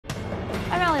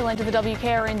into the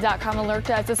WKRN.com alert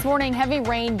desk. This morning, heavy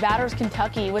rain batters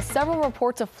Kentucky with several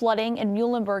reports of flooding in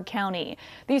Muhlenberg County.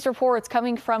 These reports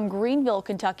coming from Greenville,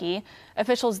 Kentucky.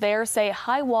 Officials there say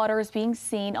high water is being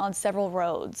seen on several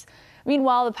roads.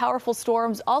 Meanwhile, the powerful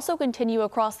storms also continue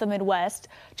across the Midwest.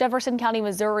 Jefferson County,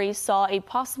 Missouri saw a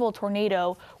possible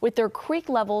tornado with their creek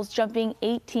levels jumping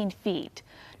 18 feet.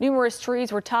 Numerous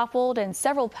trees were toppled and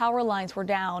several power lines were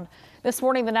down. This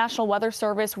morning, the National Weather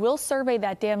Service will survey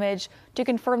that damage to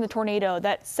confirm the tornado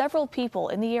that several people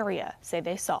in the area say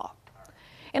they saw.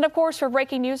 And of course, for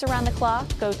breaking news around the clock,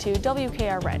 go to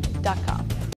WKRN.com.